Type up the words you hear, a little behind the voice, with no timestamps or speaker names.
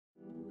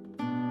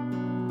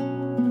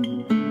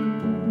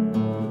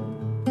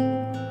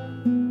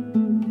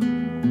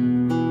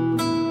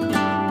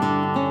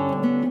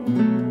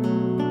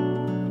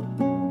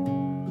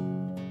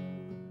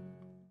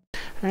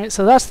Alright,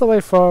 so that's the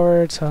way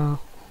forward, so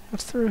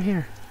what's through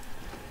here?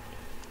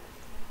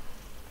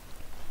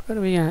 What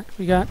do we got?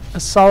 We got a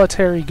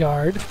solitary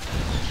guard.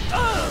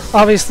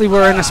 Obviously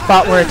we're in a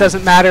spot where it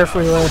doesn't matter if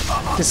we were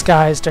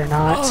disguised or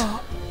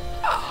not.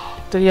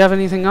 Did he have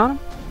anything on him?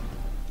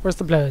 Where's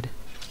the blood?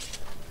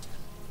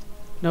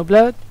 No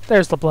blood?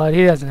 There's the blood.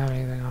 He doesn't have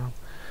anything on him.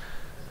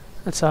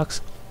 That sucks.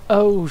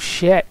 Oh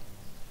shit.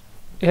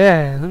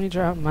 Yeah, let me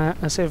drop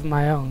a save of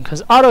my own,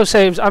 because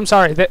autosaves, I'm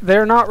sorry,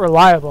 they're not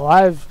reliable.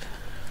 I've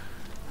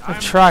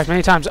tried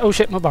many times. Oh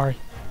shit, Mabari.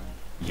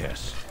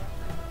 Yes.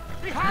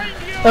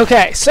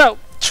 Okay, so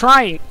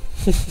trying.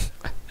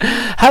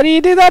 How do you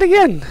do that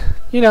again?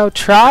 You know,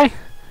 try.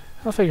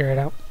 I'll figure it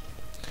out.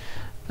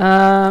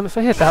 If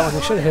I hit that one, I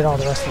should have hit all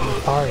the rest of the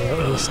Mabari at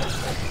least.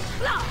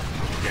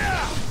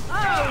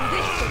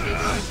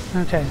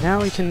 Okay,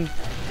 now we can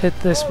hit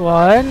this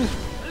one.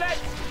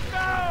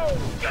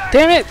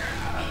 Damn it!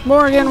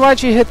 Morgan,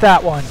 why'd you hit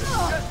that one?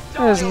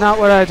 That is not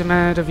what I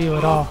demanded of you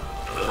at all.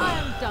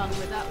 I'm done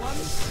with that one.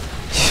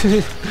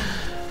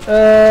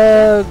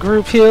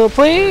 Group heal,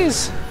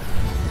 please.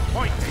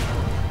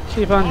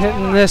 Keep on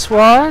hitting this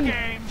one.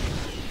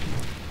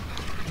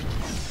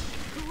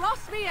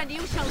 Cross me and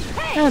you shall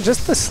pay. Yeah,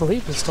 just the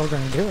sleep is still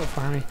going to do it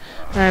for me.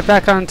 Alright,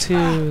 back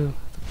onto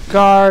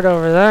guard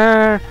over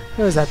there.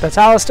 Who is that? That's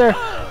Alistair.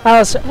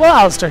 Alistair. Well,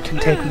 Alistair can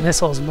take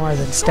missiles more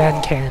than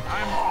Stan can.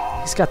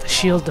 He's got the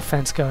shield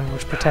defense going,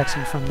 which protects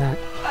him from that.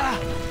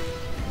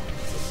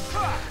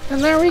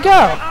 And there we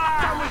go.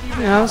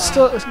 You know,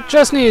 still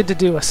just needed to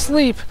do a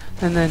sleep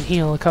and then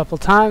heal a couple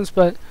times,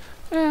 but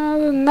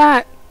other than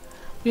that,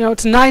 you know,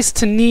 it's nice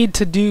to need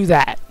to do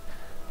that.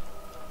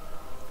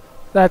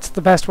 That's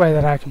the best way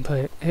that I can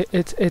put it.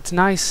 It's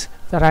nice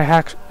that I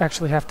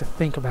actually have to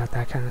think about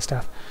that kind of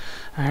stuff.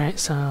 All right,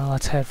 so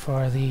let's head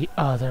for the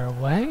other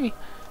way.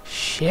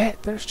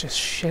 Shit, there's just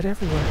shit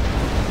everywhere.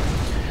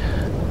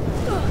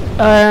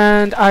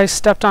 And I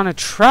stepped on a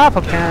trap,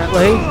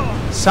 apparently.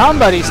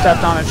 Somebody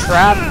stepped on a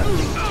trap.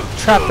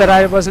 Trap that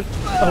I wasn't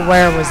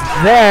aware was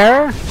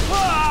there.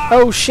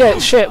 Oh,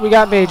 shit, we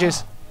got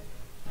mages.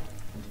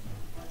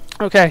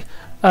 Okay,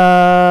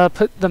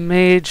 put the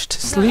mage to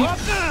sleep.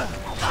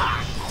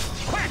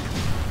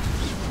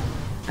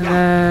 And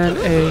then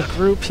a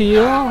group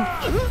heal.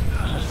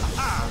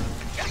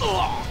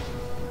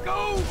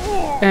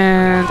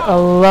 And a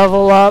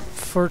level up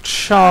for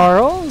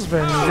Charles.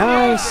 Very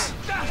nice.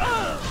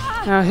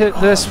 Now hit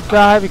this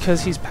guy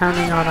because he's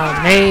pounding on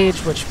our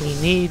mage, which we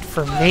need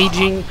for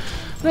maging.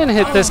 Then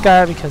hit this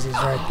guy because he's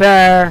right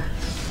there.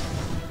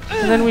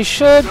 And then we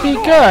should be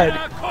good.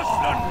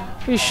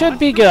 We should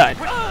be good.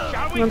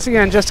 Once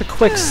again, just a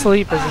quick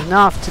sleep is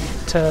enough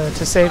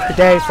to save the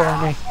day for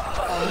me.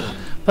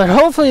 But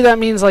hopefully that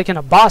means, like in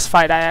a boss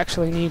fight, I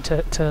actually need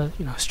to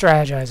you know,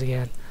 strategize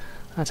again.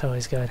 That's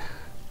always good.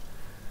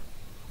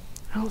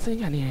 I don't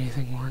think I need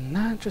anything more than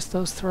that, just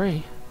those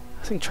three.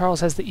 I think Charles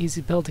has the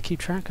easy build to keep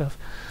track of.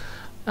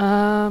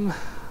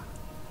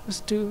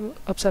 Let's do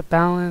upset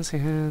balance.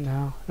 Yeah,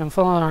 no. I'm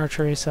full on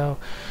archery, so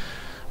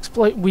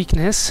exploit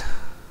weakness.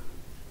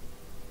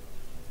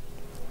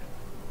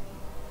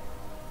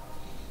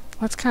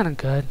 That's kind of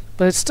good,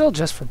 but it's still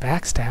just for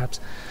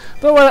backstabs.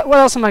 But what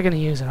else am I going to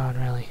use it on,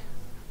 really?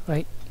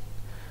 Like,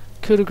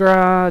 coup de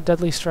grace,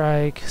 deadly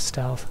strike,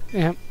 stealth.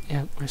 Yep,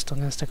 we're still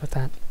going to stick with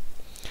that.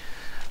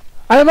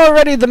 I am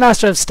already the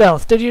master of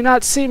stealth. Did you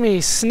not see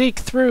me sneak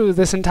through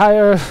this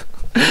entire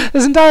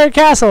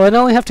castle and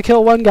only have to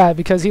kill one guy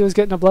because he was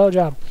getting a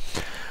blowjob?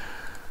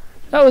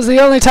 That was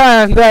the only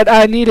time that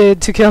I needed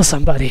to kill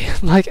somebody.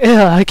 Like, ew,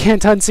 I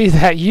can't unsee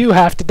that. You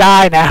have to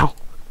die now.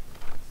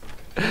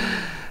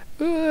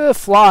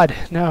 Flawed.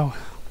 No.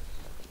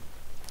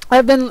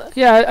 I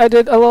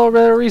did a little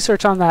bit of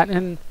research on that,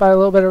 and by a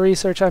little bit of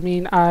research, I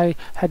mean I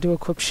had to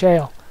equip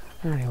Shale.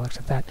 I already looked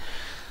at that.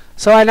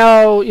 So I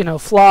know, you know,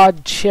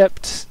 flawed,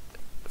 chipped,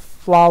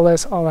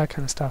 flawless, all that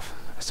kind of stuff.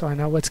 So I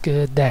know what's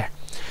good there.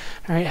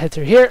 Alright, head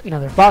through here.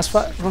 Another boss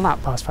fight. Well,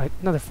 not boss fight.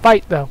 Another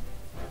fight, though.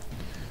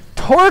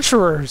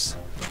 Torturers!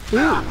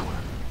 Ooh,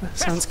 that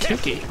sounds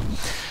kinky.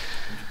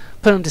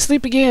 Put him to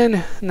sleep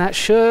again, and that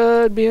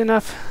should be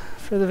enough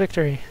for the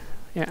victory.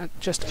 Yeah,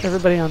 just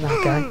everybody on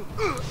that guy.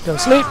 Go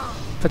sleep.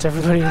 Puts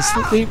everybody to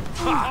sleep.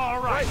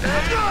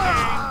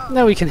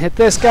 Now we can hit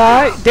this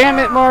guy. Damn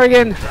it,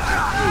 Morgan!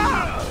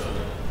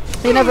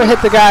 You never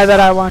hit the guy that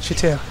I want you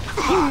to.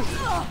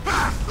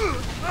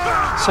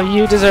 So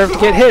you deserve to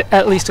get hit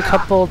at least a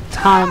couple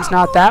times,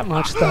 not that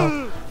much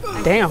though.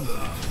 Damn,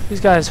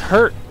 these guys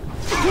hurt.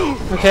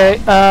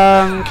 Okay,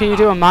 can you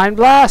do a mind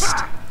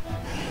blast?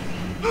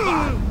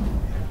 There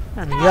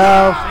we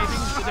go.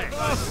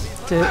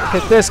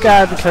 Hit this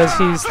guy because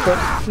he's the...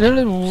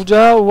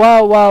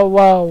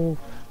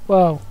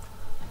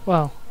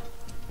 Whoa.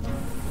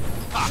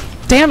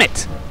 Damn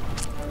it!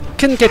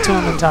 Couldn't get to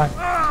him in time.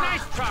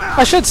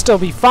 I should still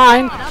be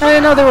fine. I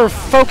didn't know they were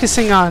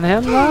focusing on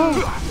him, though.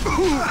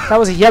 That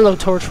was a yellow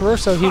torturer,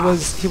 so he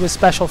was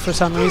special for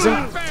some reason.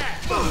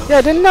 Yeah,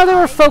 I didn't know they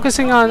were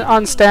focusing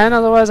on Stan,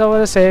 otherwise I would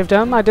have saved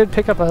him. I did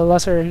pick up a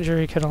lesser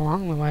injury kit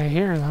along the way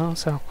here, though,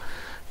 so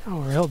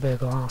Oh, real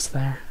big loss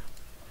there.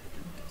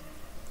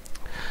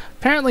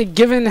 Apparently,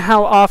 given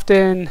how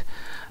often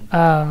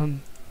I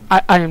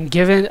am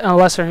given a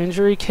lesser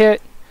injury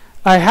kit,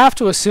 I have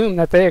to assume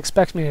that they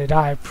expect me to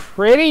die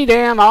pretty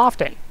damn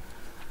often.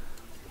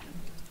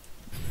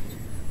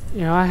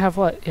 You know, I have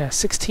what? Yeah,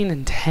 16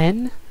 and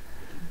 10?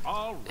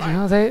 All right. You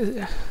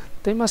know,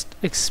 they must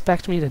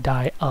expect me to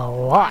die a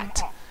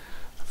lot.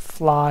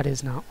 Flawed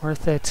is not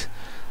worth it.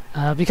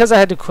 Because I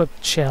had to equip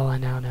Shell, I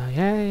now know.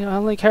 Yeah, I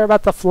only care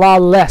about the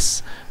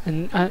flawless.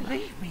 And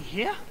Leave me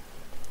here.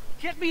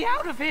 Get me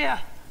out of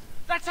here.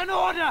 That's an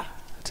order.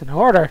 it's an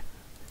order.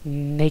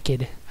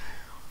 Naked.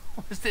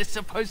 Was this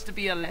supposed to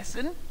be a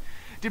lesson?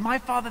 Did my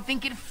father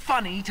think it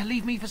funny to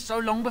leave me for so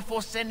long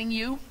before sending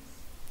you?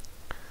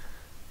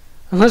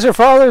 Unless your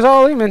father's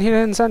all human, he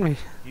didn't send me.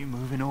 You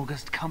move in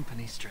august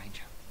company,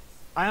 stranger.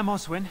 I am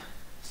Oswin,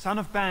 son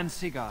of Ban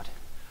Sigurd,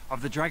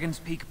 of the Dragon's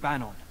Peak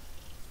Banon.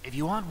 If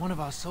you aren't one of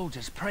our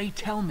soldiers, pray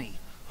tell me,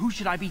 who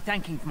should I be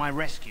thanking for my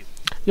rescue?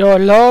 Your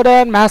lord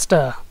and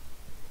master.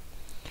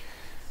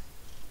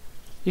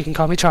 You can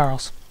call me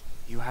Charles.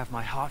 You have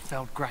my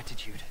heartfelt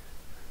gratitude.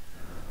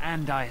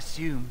 And I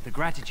assume the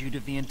gratitude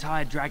of the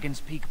entire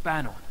Dragon's Peak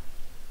Banon.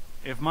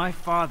 If my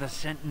father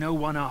sent no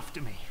one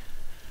after me,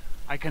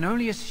 I can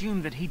only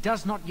assume that he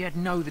does not yet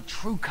know the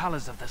true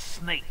colors of the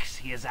snakes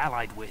he is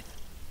allied with.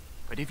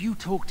 But if you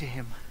talk to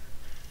him,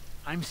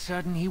 I'm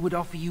certain he would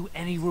offer you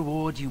any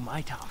reward you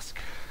might ask.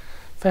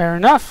 Fair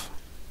enough.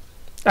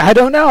 I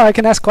don't know, I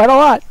can ask quite a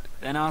lot.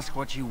 Then ask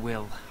what you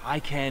will. I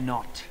care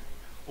not.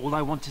 All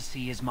I want to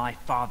see is my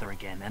father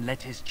again, and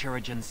let his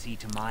Chirurgeon see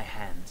to my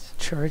hands.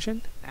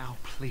 Chirurgeon? Now,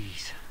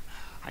 please.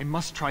 I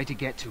must try to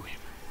get to him.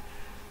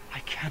 I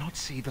cannot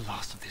see the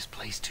last of this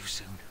place too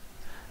soon.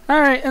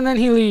 Alright, and then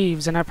he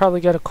leaves, and I probably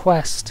get a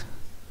quest.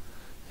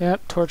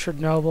 Yep, tortured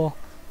noble.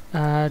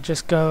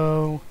 Just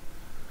go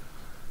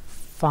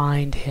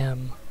find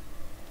him.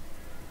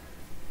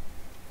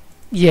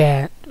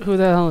 Yeah, who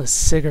the hell is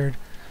Sigurd?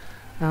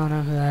 I don't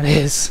know who that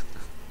is.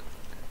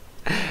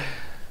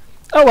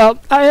 Oh well,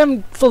 I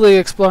am fully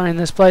exploring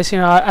this place. You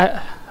know,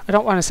 I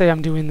don't want to say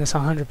I'm doing this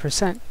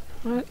 100%.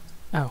 What?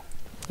 Oh,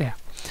 yeah.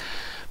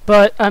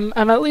 But I'm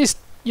at least,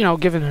 you know,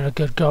 giving it a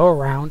good go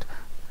around.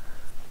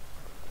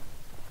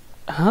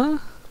 Huh?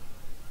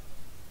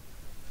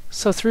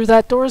 So through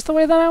that door is the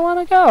way that I want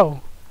to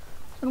go.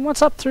 And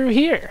what's up through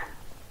here?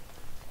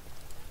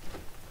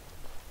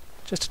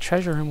 Just a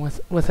treasure room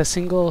with a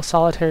single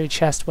solitary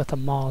chest with a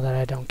maul that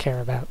I don't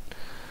care about.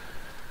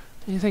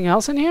 Anything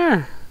else in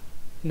here?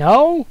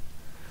 No?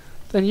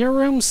 Then your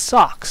room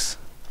sucks.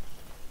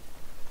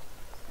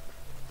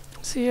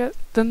 See,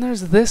 then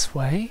there's this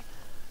way.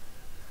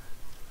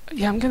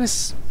 Yeah, I'm gonna...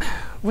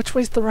 Which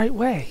way's the right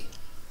way?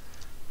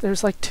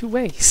 There's like two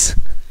ways.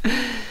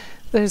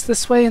 There's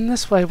this way and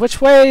this way.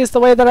 Which way is the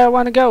way that I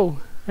want to go?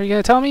 Are you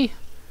gonna tell me?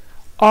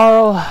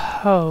 Arl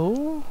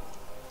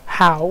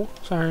How?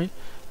 Sorry.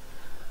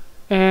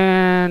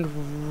 And...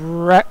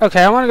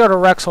 Okay, I want to go to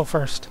Rexel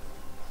first.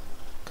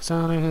 Because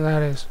I don't know who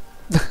that is.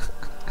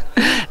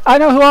 I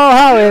know who Arl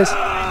How is.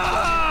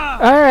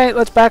 Alright,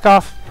 let's back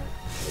off.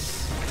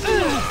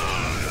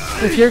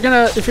 If you're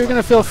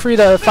gonna feel free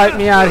to fight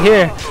me out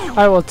here,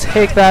 I will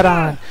take that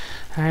on.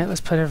 Alright,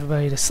 let's put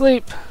everybody to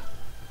sleep.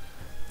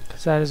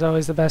 Because that is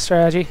always the best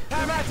strategy.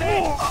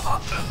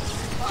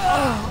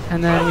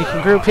 And then we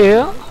can group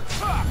heal.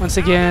 Once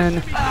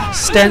again,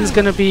 Sten's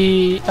gonna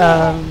be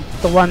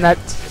the one that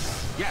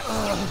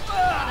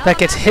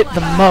gets hit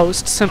the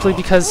most, simply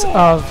because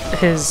of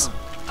his...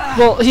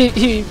 Well,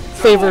 he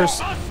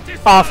favors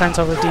offense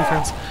over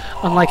defense,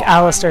 unlike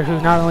Alistair, who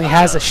not only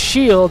has a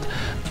shield,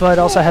 but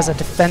also has a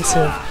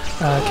defensive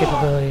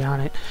capability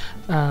on it.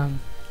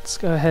 Let's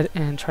go ahead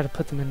and try to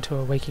put them into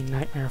a waking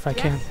nightmare if I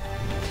can.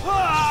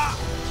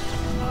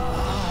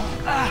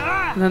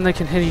 And then they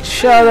can hit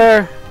each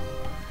other.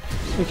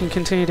 We can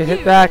continue to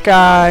hit that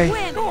guy.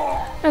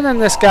 And then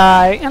this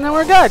guy. And then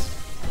we're good.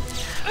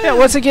 Yeah,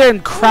 once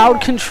again,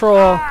 crowd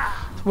control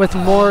with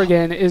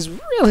Morgan is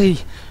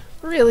really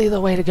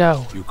the way to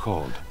go. You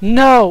called.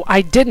 No,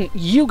 I didn't.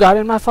 You got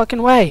in my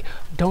fucking way.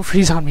 Don't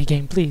freeze on me,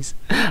 game, please.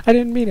 I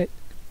didn't mean it.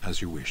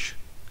 As you wish.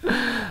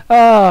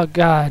 Oh,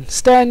 God.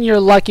 Stan, you're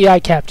lucky I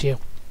kept you.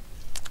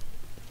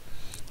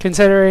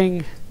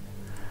 Considering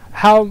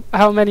how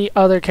many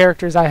other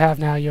characters I have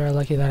now, you are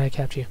lucky that I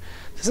kept you.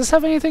 Does this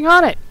have anything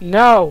on it?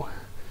 No.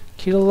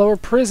 Key to lower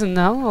prison,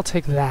 though. I'll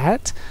take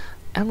that.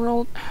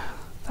 Emerald.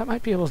 That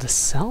might be able to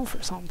sell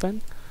for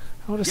something.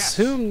 I would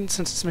assume,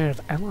 since it's made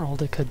of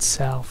emerald, it could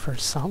sell for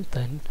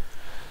something.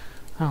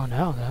 I don't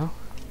know, though.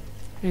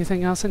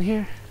 Anything else in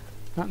here?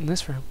 Not in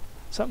this room.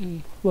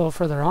 Something a little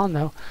further on,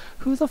 though.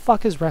 Who the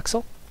fuck is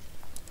Rexel?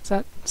 Is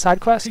that side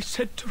quest? They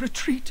said to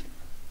retreat.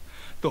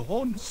 The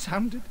horn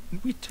sounded,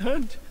 and we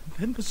turned, and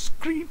then the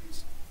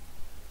screams.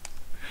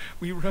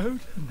 We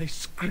rode, and they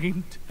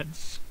screamed, and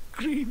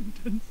screamed,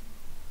 and...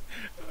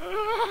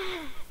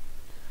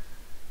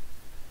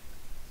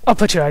 I'll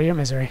put you out of your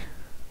misery.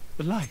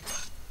 The light.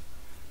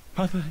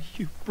 Mother,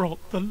 you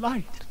brought the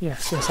light.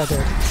 Yes, I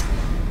did.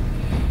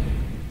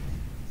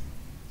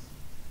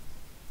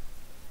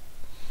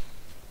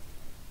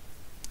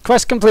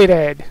 Quest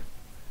completed.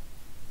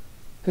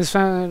 His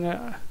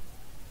phone.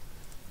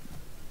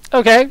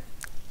 Okay.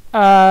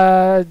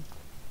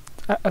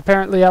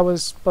 Apparently I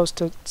was supposed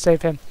to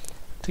save him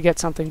to get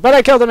something, but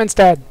I killed him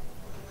instead.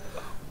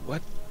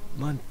 What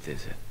month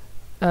is it?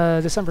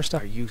 December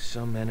stuff. Are you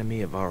some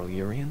enemy of Arl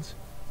Urian's?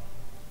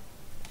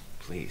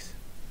 Please,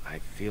 I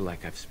feel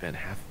like I've spent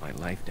half my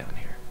life down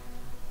here.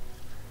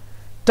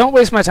 Don't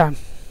waste my time.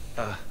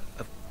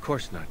 Of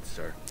course not,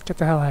 sir. Get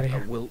the hell out of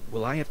here.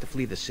 Will I have to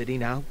flee the city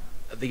now?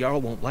 The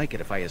Arl won't like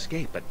it if I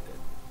escape, but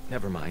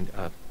never mind.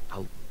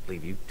 I'll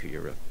leave you to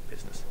your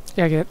business.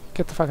 Yeah, get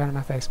the fuck out of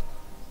my face.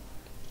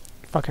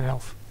 Fucking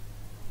elf.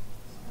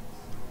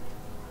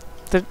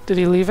 Did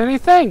he leave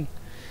anything?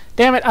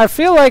 Damn it, I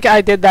feel like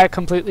I did that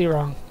completely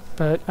wrong,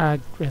 but I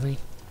really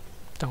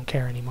don't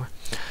care anymore.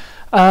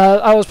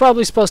 I was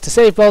probably supposed to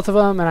save both of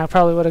them, and I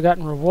probably would have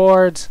gotten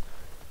rewards.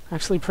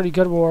 Actually, pretty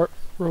good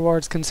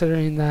rewards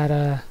considering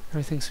that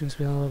everything seems to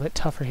be a little bit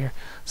tougher here.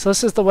 So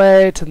this is the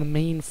way to the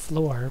main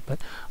floor, but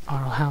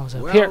Arl House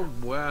up here.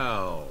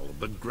 Well,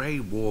 the Grey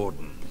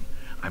Warden.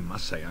 I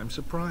must say I'm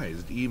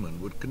surprised Eamon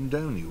would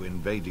condone you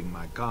invading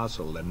my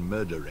castle and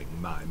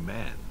murdering my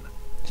men.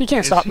 He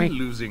can't stop me. Is he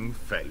losing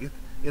faith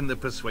in the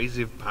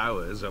persuasive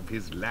powers of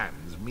his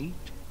lamb's meat?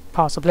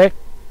 Possibly.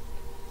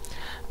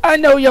 I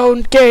know your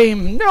own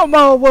game. No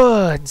more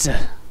words.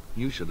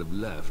 You should have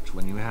left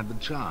when you had the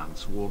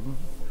chance, Warden.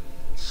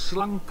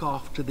 Slunk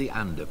off to the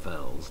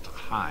Anderfells to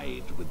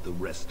hide with the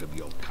rest of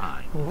your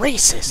kind.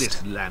 Racist.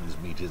 This lamb's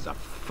meat is a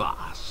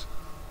farce.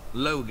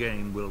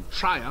 Loghain will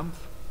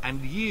triumph,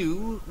 and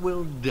you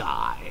will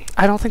die.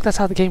 I don't think that's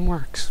how the game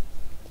works.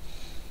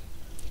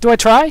 Do I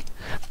try?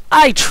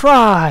 I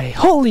try!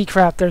 Holy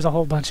crap, there's a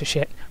whole bunch of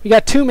shit. We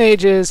got 2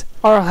 mages,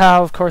 Arl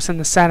Howe, of course, in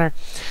the center.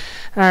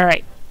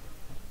 Alright.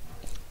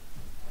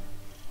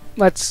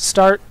 Let's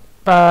start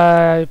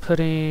by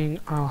putting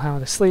Arl Howe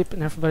to sleep,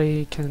 and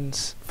everybody can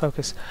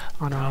focus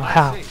on Arl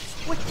Howe.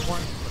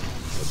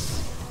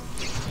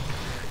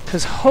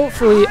 Because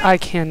hopefully I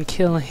can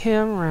kill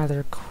him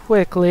rather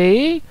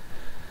quickly.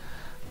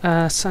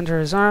 Sunder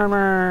his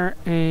armor,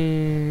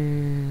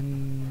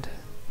 and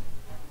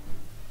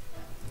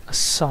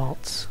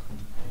assault.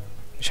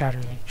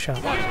 Shattering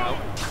shot.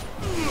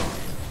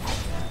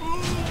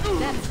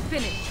 That's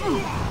finished.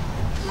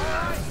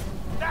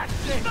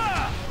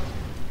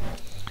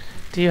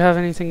 Do you have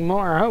anything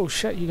more? Oh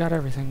shit, you got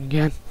everything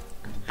again.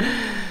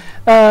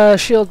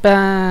 Shield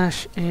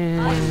bash,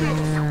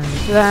 and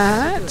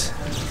that.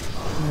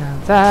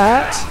 And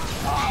that.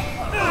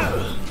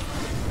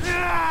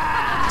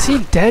 Is he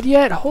dead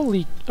yet?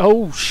 Holy...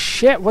 Oh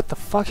shit, what the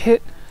fuck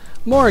hit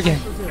Morgan?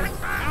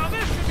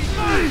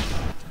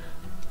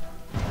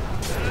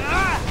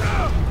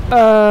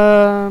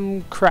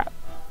 Crap.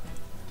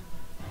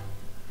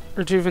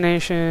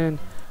 Rejuvenation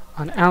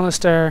on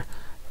Alistair.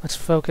 Let's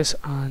focus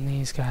on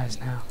these guys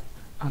now.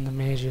 On the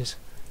mages.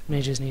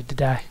 Mages need to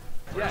die.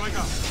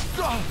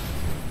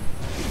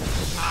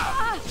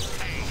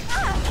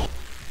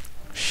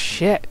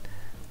 Shit.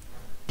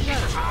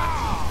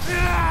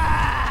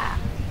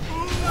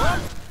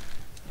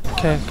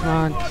 Okay, come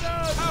on.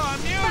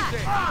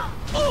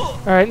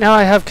 Alright, now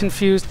I have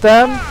confused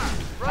them.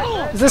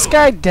 Is this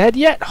guy dead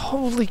yet?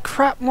 Holy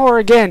crap, more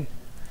again.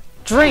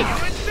 Drink!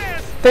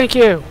 Thank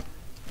you.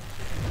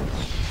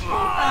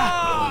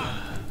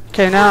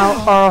 Okay,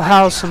 now Arl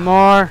Howe some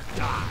more.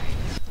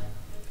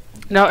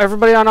 No,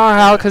 everybody on Arl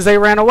Howe because they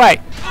ran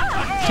away.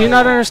 Do you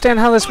not understand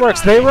how this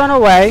works? They run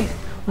away.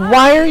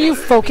 Why are you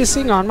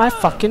focusing on my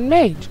fucking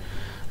mage?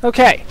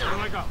 Okay.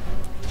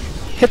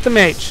 Hit the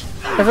mage.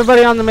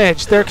 Everybody on the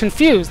mage. They're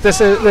confused. This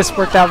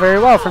worked out very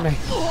well for me.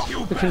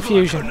 The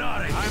confusion.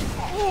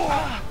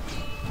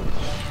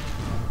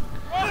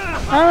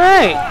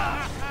 Alright.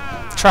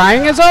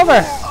 Trying is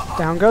over.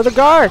 Down go the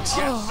guards.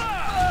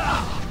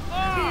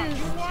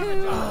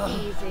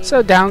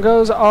 So down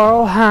goes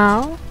Arl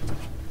Howe.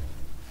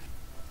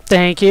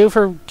 Thank you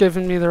for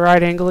giving me the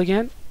right angle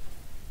again.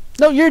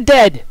 No, you're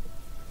dead.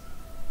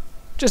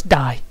 Just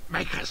die.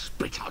 Make us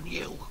spit on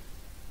you.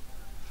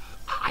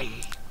 I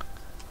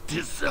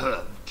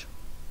deserved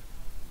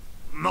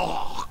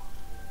more.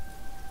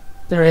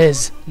 There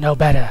is no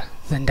better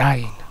than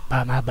dying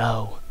by my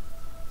bow.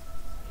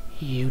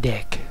 You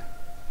dick.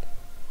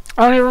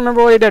 I don't even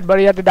remember what he did, but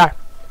he had to die.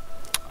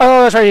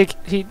 Oh, that's right.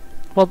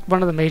 Well,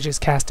 one of the mages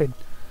casted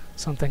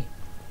something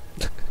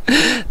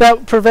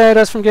that prevented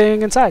us from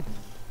getting inside.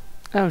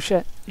 Oh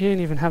shit! You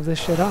didn't even have this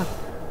shit on.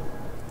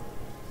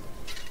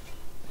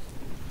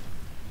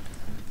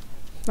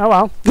 Oh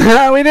well,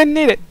 we didn't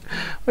need it.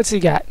 What's he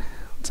got?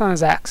 What's on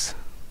his axe?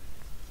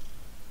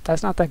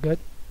 That's not that good,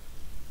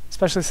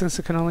 especially since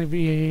it can only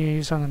be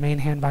used on the main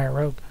hand by a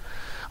rogue.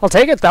 I'll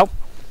take it though.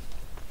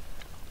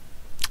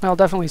 I'll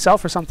definitely sell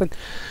for something.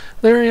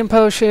 Lyrium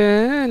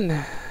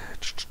potion.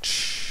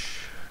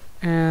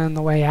 And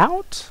the way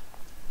out?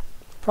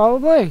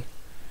 Probably.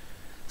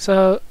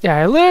 So, yeah,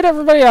 I looted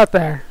everybody out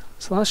there.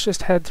 So let's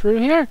just head through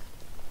here.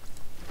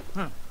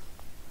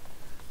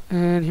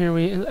 And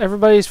here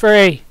everybody's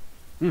free.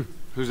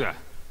 Who's that?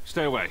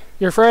 Stay away.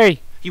 You're free.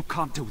 You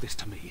can't do this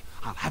to me.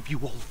 I'll have you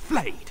all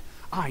flayed.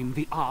 I'm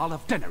the Arl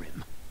of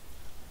Denerim.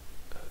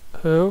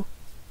 Who?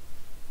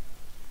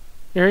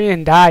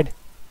 Irian died.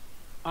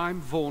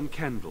 I'm Vaughan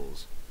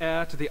Kendalls,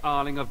 heir to the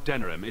Arling of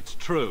Denerim. It's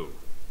true.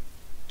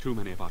 Too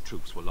many of our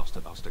troops were lost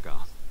at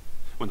Ostagar.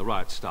 When the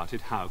riots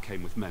started, Howe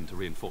came with men to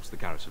reinforce the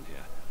garrison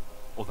here.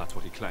 Or that's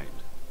what he claimed.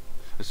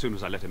 As soon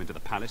as I let him into the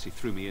palace, he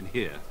threw me in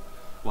here.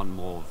 One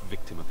more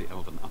victim of the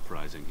Elven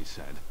Uprising, he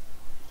said.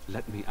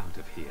 Let me out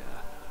of here.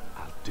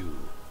 I'll do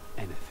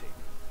anything.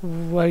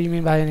 What do you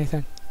mean by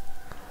anything?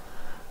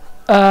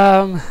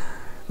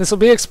 This will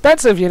be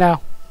expensive, you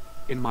know.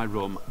 In my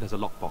room, there's a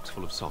lockbox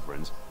full of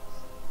sovereigns.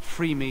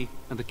 Free me,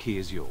 and the key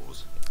is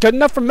yours. Good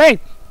enough for me.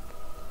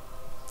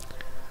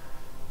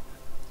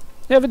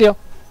 You have a deal.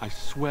 I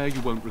swear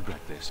you won't regret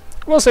this.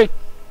 We'll see.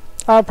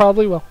 I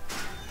probably will.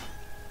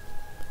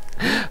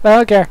 I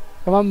don't care.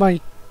 I want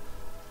money.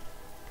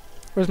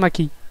 Where's my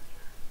key?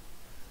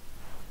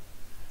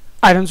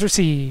 Items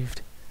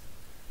received.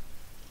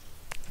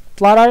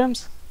 Plot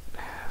items?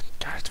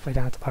 God, it's way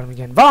down at the bottom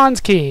again.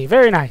 Vaughn's key.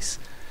 Very nice.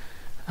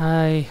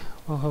 I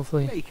will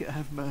hopefully... Make it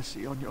have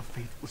mercy on your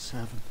faithful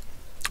servant.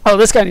 Oh,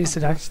 this guy needs to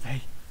die.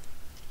 Stay.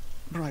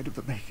 Bride of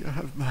the Maker,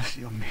 have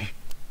mercy on me.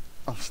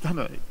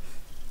 Alstana,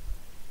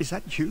 is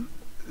that you,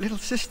 little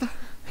sister?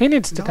 He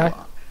needs to die.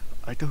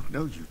 I don't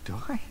know you,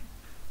 do I?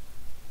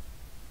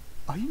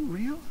 Are you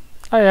real?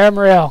 I am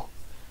real.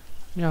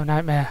 No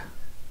nightmare.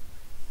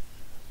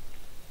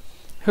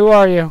 Who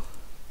are you?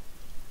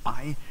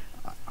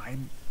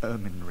 I'm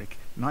Erminric,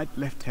 Knight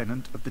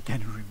Lieutenant of the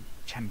Denerim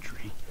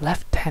Chantry.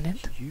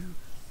 Lieutenant? You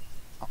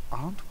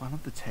aren't one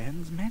of the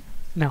Tern's men?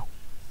 No.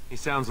 He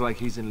sounds like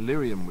he's in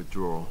lyrium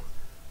withdrawal.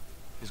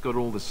 He's got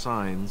all the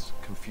signs,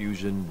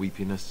 confusion,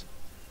 weepiness.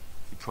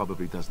 He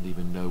probably doesn't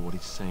even know what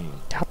he's saying.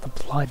 Doubt the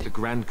blood. If the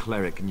Grand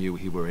Cleric knew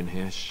he were in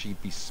here,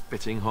 she'd be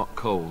spitting hot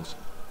coals.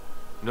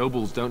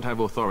 Nobles don't have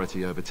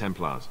authority over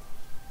Templars.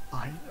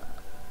 I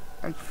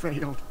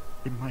failed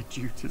in my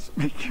duties,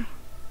 Maker.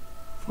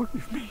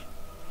 Forgive me.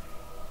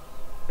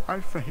 I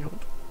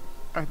failed,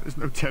 and there's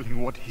no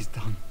telling what he's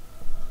done.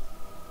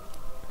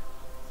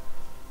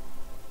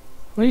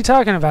 What are you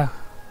talking about?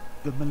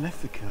 The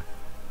Malefica.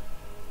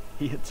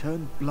 He had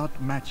turned blood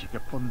magic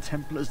upon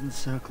Templars and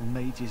Circle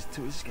mages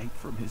to escape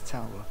from his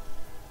tower.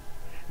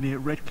 Near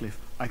Redcliffe,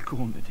 I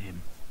cornered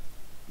him,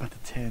 but the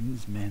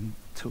Thames men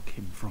took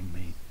him from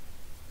me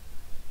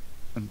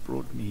and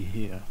brought me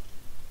here.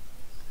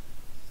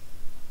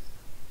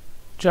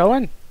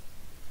 Joan?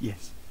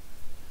 Yes.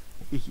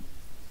 He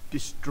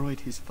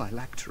destroyed his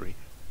phylactery.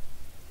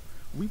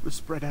 We were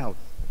spread out,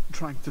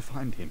 trying to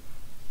find him.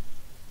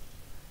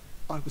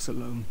 I was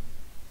alone.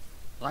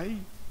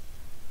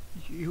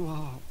 You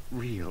are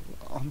real,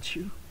 aren't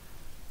you?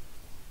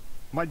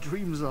 My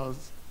dreams are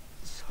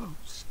so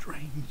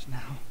strange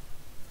now.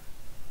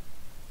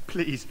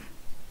 Please,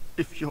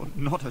 if you're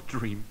not a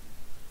dream,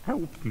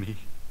 help me.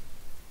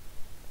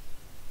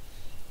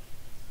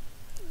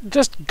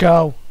 Just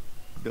go.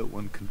 No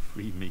one can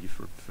free me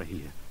from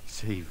failure,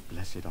 save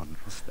Blessed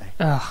Andraste.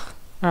 Ugh,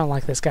 I don't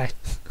like this guy.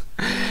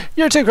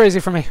 You're too crazy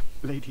for me.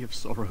 Lady of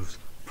Sorrows,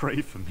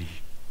 pray for me.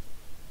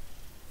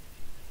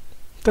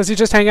 Does he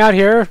just hang out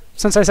here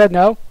since I said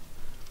no?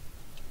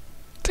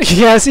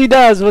 Yes, he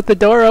does, with the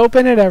door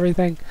open and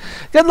everything.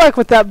 Good luck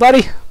with that,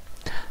 buddy.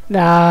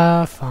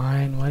 Nah,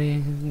 fine. What do you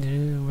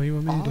do? What do you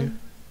want me to do?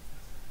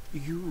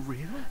 You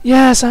real?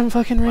 Yes, I'm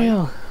fucking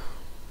real.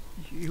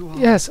 You are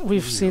Yes,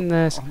 we've real, seen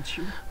this. aren't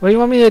you? What do you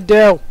want me to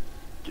do?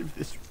 Give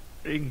this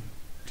ring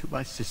to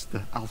my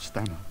sister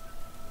Alstana.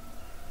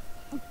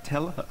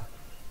 Tell her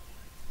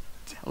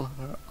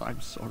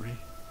I'm sorry.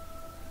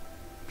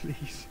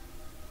 Please.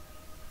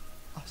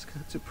 Ask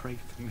her to pray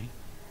for me.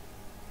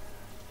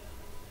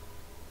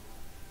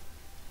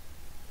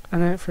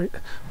 And then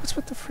what's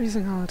with the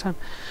freezing all the time?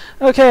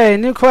 Okay,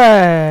 new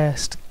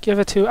quest. Give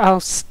it to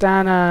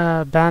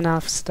Alstana,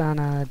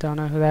 Banafstana. Don't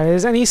know who that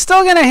is. And he's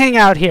still gonna hang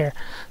out here.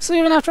 So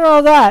even after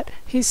all that,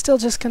 he's still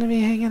just gonna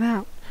be hanging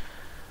out.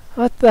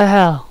 What the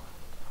hell?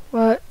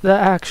 What the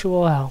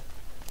actual hell?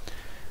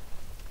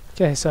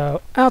 Okay,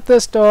 so out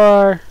this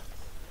door.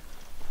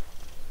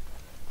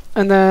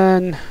 And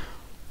then...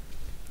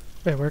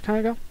 Wait, where can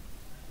I go?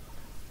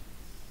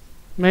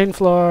 Main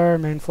floor,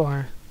 main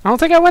floor. I don't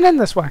think I went in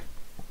this way.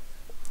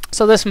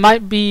 So this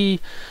might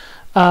be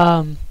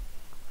the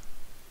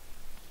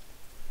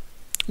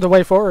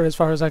way forward as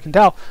far as I can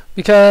tell.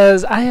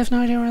 Because I have no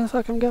idea where the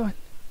fuck I'm going.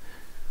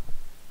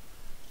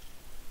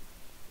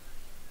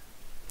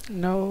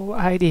 No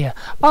idea.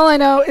 All I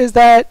know is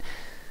that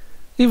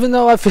even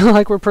though I feel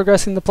like we're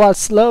progressing the plot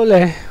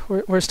slowly,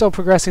 we're still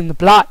progressing the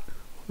plot.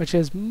 Which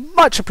is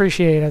much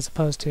appreciated as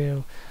opposed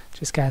to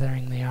just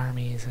gathering the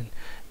armies and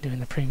doing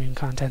the premium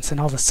contents and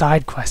all the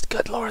side quests.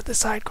 Good lord, the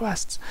side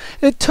quests.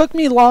 It took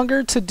me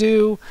longer to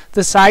do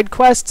the side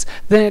quests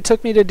than it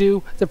took me to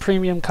do the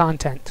premium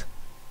content.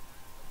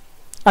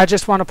 I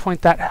just want to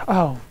point that...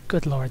 Oh,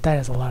 good lord, that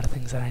is a lot of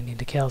things that I need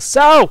to kill.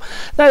 So,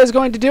 that is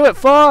going to do it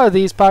for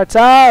these parts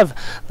of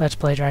Let's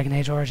Play Dragon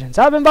Age Origins.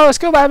 I've been Boa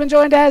Scuba. I've been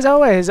joined, as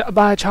always,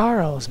 by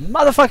Charles,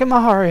 motherfucking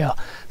Mahario,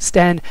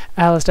 Sten,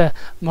 Alistair,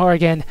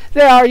 Morgan.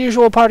 They're our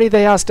usual party.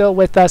 They are still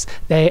with us.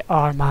 They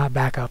are my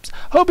backups.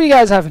 Hope you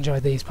guys have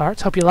enjoyed these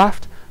parts. Hope you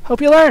laughed.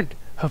 Hope you learned.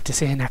 Hope to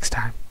see you next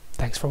time.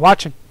 Thanks for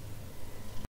watching.